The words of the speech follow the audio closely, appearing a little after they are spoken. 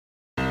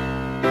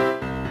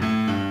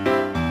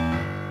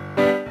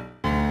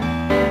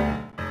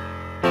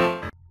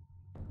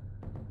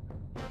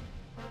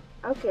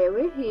Okay,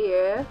 we're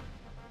here.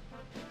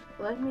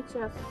 Let me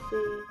just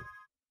see.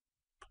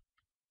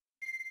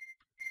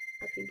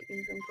 I think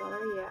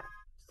inventory, yeah.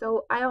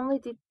 So I only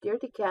did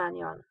Dirty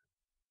Canyon.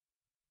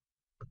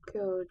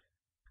 Good.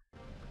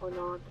 Or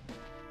not.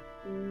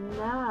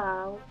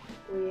 Now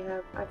we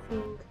have, I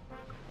think,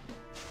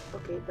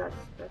 okay,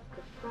 that's the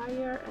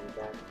fire and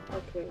that,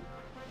 okay.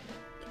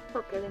 Keep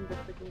forgetting the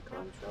freaking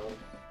controls.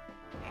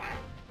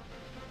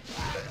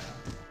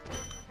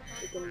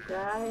 We can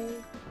die.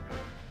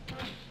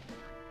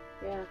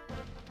 Yeah.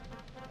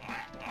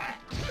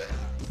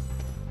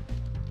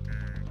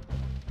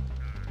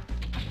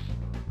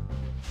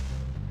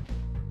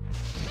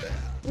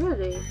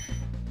 Really?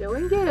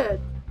 Doing good.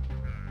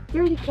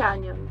 Dirty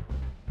Canyon.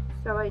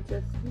 So I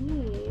just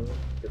need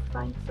to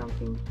find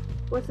something.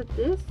 Was it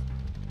this?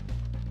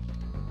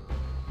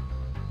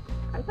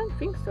 I don't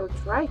think so.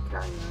 Dry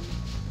Canyon.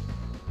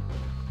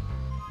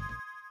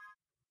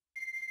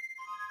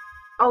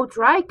 Oh,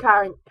 Dry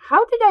Canyon.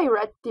 How did I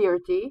read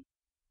dirty?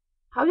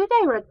 How did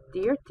I read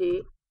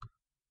dirty?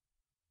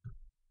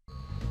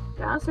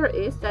 The answer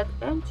is that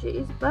Angie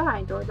is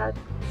blind, or that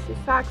she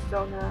sucks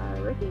on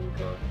reading,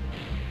 or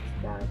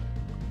that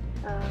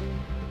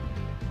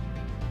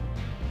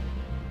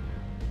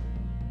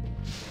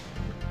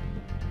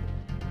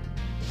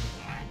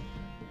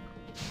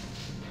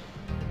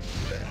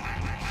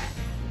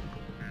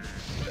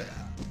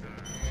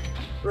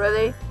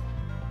really?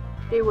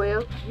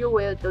 You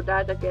will do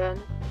that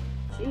again?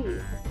 Gee.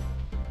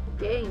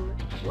 Game.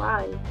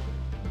 Why?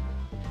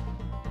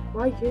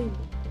 Why game?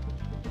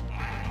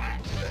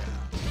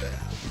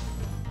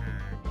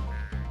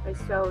 I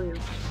saw you.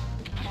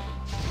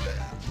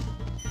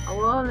 I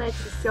won't let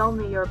you show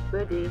me your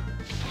booty.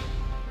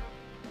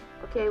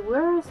 Okay,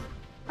 where's...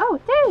 Oh,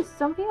 there's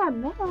something I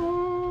missed.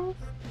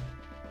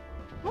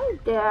 Hey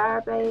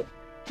there, babe.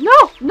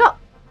 No! No!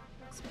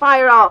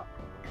 Spyro!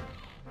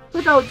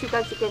 Who told you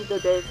that you can do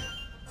this?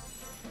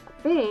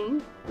 I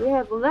think we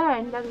have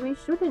learned that we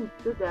shouldn't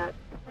do that.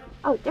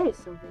 Oh, there is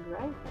something,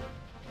 right?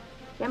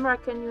 Camera,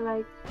 can you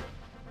like...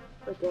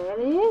 Oh, there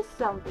is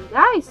something.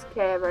 Ice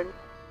cavern.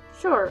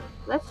 Sure,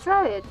 let's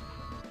try it.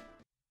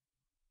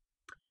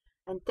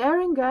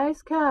 Entering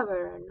Ice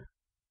Cavern.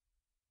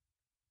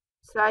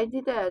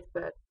 Slightly dead,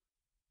 but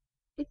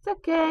it's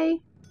okay.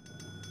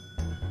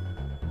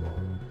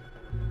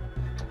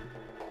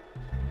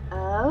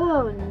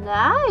 Oh,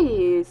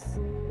 nice,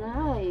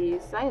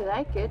 nice. I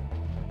like it.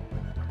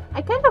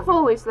 I kind of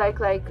always like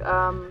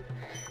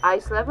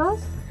ice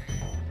levels.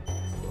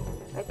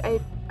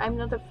 Like I'm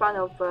not a fan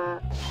of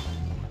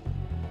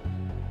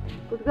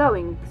good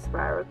going,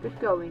 Spyro. Good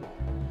going.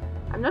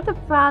 I'm not a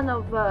fan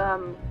of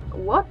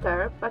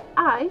water, but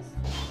ice,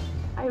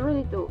 I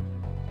really do.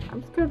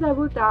 I'm scared I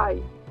will die.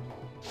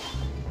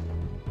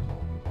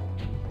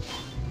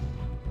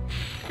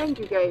 Thank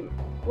you, game.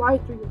 Why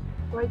do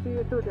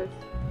you do this?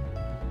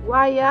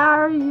 Why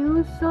are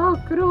you so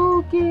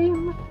cruel,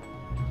 game?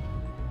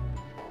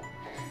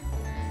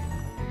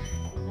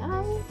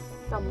 Nice,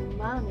 some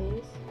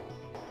monies.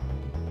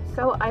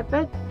 So I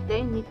bet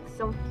they need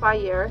some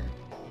fire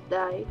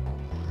dye.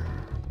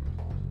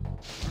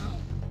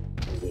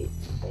 Indeed,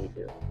 they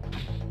do.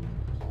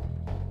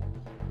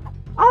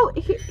 Oh,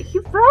 he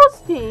throws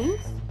things.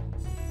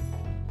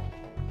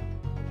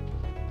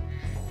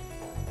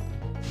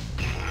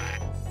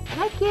 And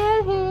I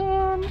killed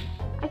him.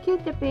 I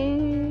killed the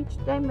beach.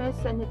 They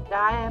miss any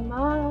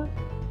diamond.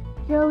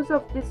 Goes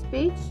off this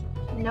beach?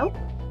 Nope.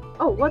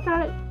 Oh, what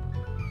are...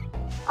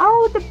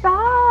 Oh, the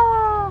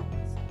bats!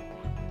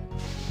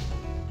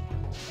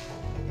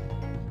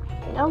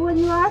 You know what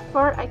you are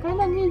for? I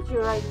kinda need you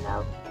right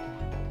now.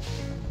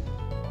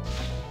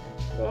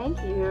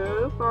 Thank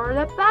you for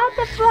the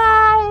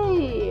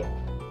butterfly!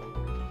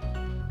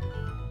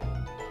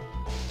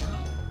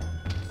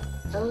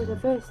 Oh, the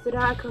first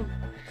dragon.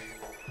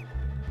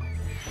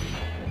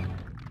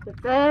 The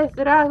first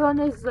dragon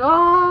is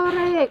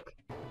Zoric!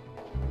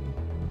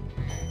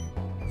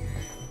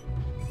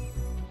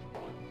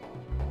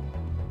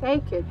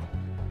 Take it.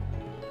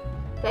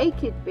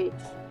 Take it,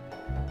 bitch.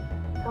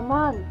 Come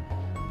on.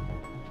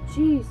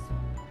 Jeez.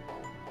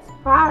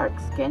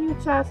 Sparks, can you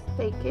just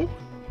take it?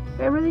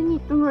 I really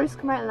need to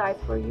risk my life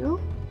for you.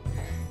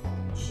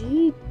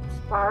 Gee,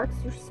 Sparks,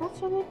 you're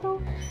such a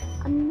little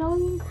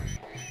annoying.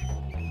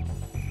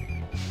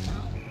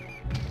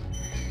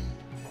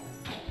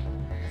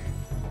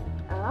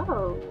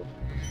 Oh.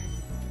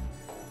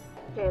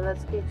 Okay,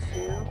 let's get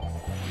you.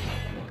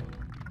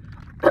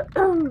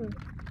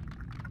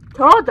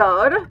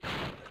 Todor?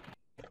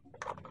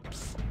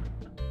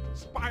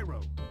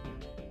 Spyro,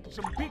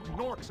 some big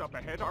Norks up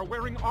ahead are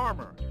wearing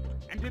armor.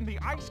 And in the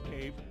ice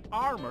cave,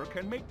 armor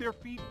can make their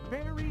feet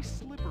very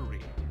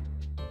slippery.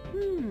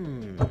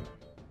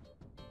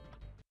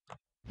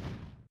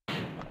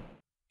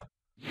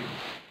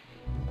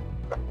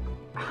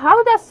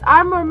 How does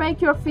armor make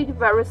your feet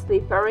very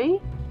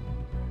slippery?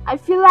 I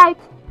feel like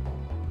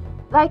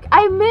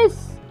I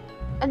miss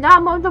an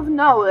amount of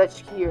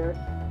knowledge here.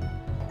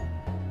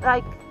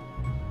 Like,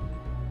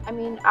 I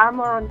mean,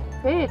 armor on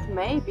feet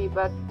maybe,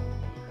 but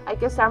I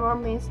guess armor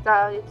means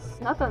that it's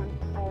not on.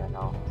 I don't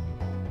know.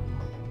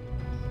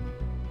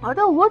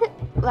 Although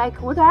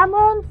would armor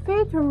on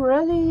feet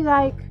really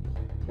like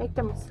make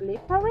them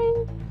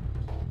slippery?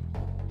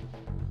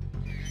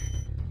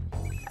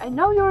 I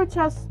know you're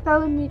just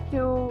telling me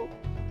to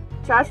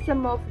charge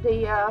them off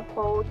the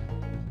whole,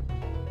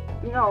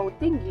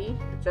 thingy,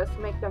 just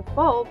make them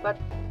fall, but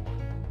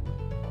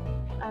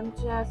I'm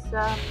just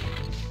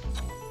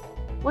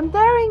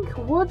wondering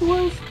what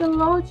was the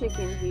logic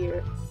in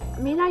here. I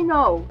mean, I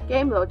know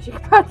game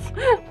logic, but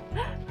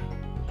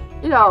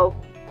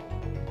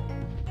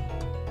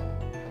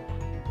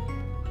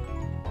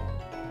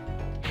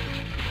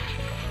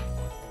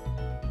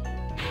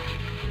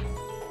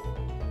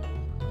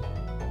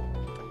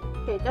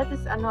Okay, that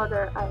is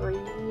another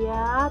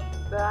area,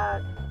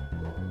 but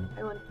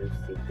I want to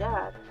see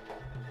that.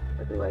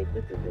 What do I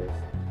do to this?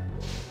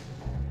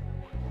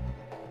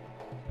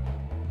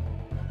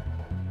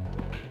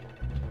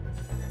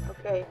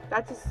 Okay,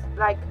 that is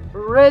like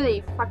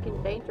really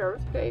fucking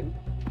dangerous game.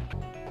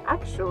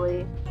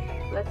 Actually,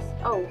 let's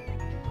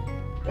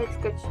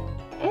get you.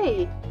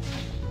 Hey,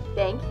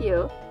 thank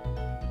you.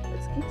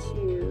 Let's get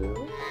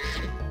you.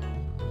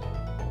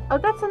 Oh,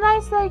 that's a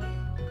nice like.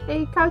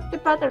 They couch the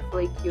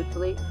butterfly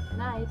cutely.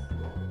 Nice.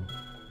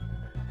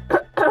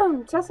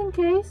 Just in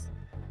case,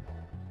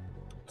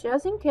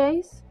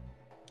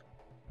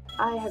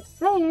 I have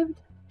saved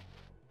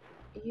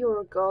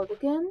your gold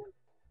again.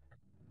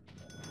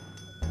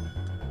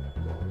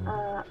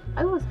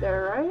 I was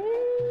there, right?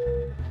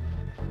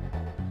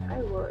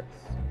 I was.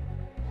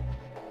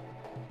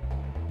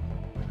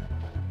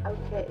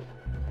 Okay.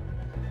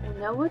 I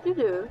know what to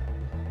do.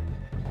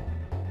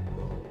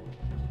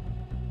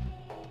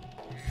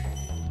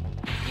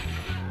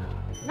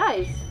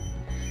 Nice.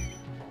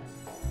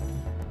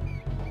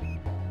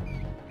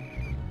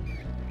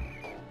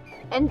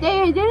 And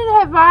they didn't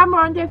have armor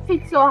on their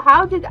feet, so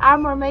how did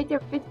armor make their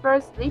feet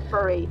very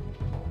slippery?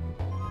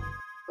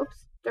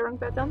 Oops, the wrong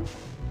button.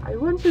 I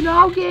want to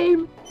know,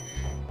 game.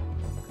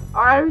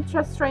 Or are you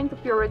just trying to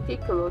be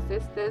ridiculous?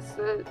 Is this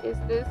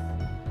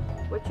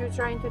what you're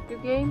trying to do,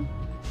 game?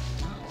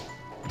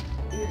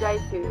 You die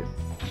too.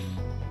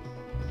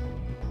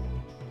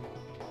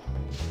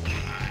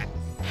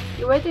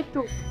 You waited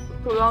too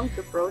long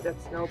to throw that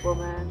snowball,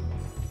 man.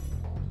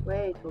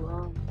 Way too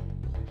long.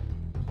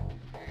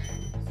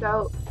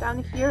 So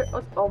down here,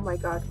 oh my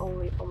god,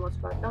 almost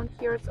flat. Down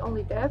here it's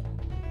only death,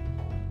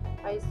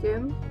 I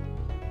assume.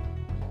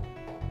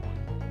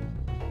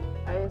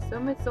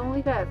 It's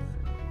only death.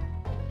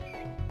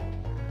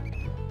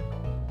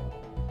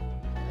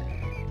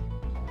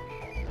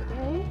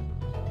 Okay.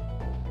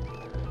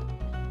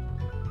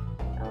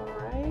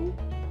 Alright.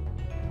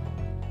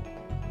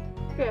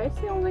 Okay, I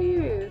see only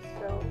you,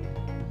 so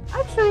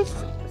actually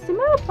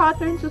similar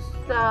pattern to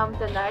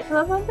the night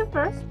level in the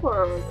first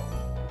world.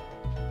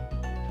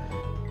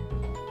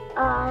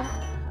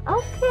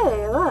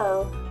 Okay,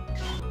 well.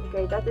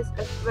 Okay, that is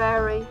a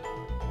very,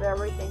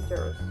 very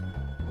dangerous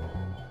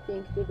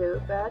thing to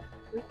do, but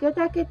we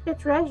gotta get the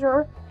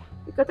treasure.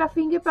 We gotta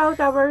think about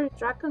our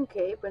dragon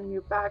cape when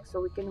we're back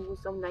so we can woo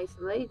some nice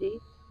lady.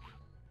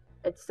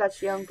 At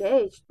such young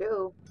age,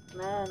 too.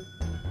 Man,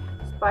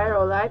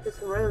 Spyro life is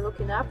really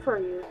looking up for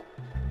you.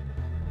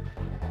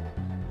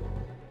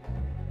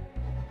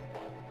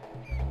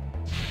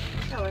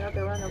 Oh,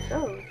 another one of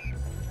those.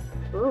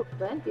 Ooh,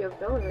 plenty of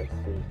those, let's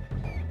see.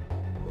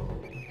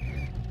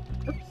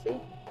 Oopsie.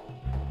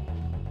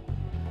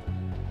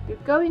 You're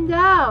going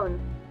down!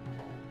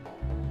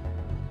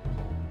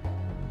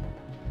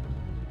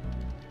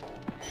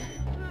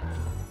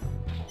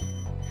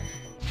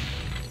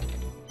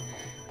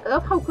 I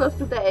love how close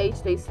to the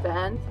edge they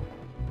stand.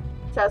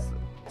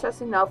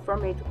 Just enough for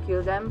me to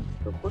kill them,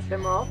 to push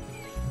them off.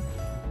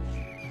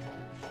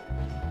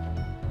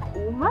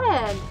 Oh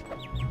man!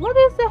 What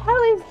is the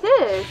hell is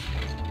this?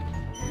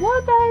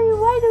 Why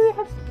do you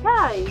have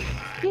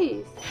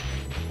skis?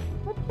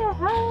 What the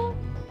hell?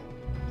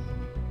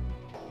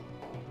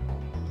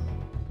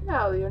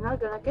 No, you're not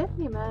gonna get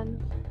me, man.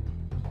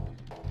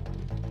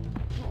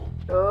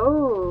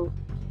 Oh,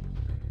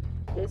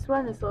 this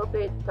one is a little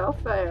bit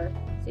tougher.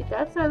 See,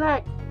 that's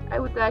I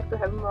would like to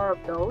have more of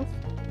those.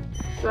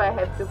 So I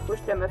have to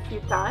push them a few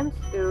times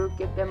to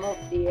get them off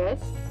the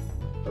edge.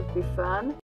 Would be fun.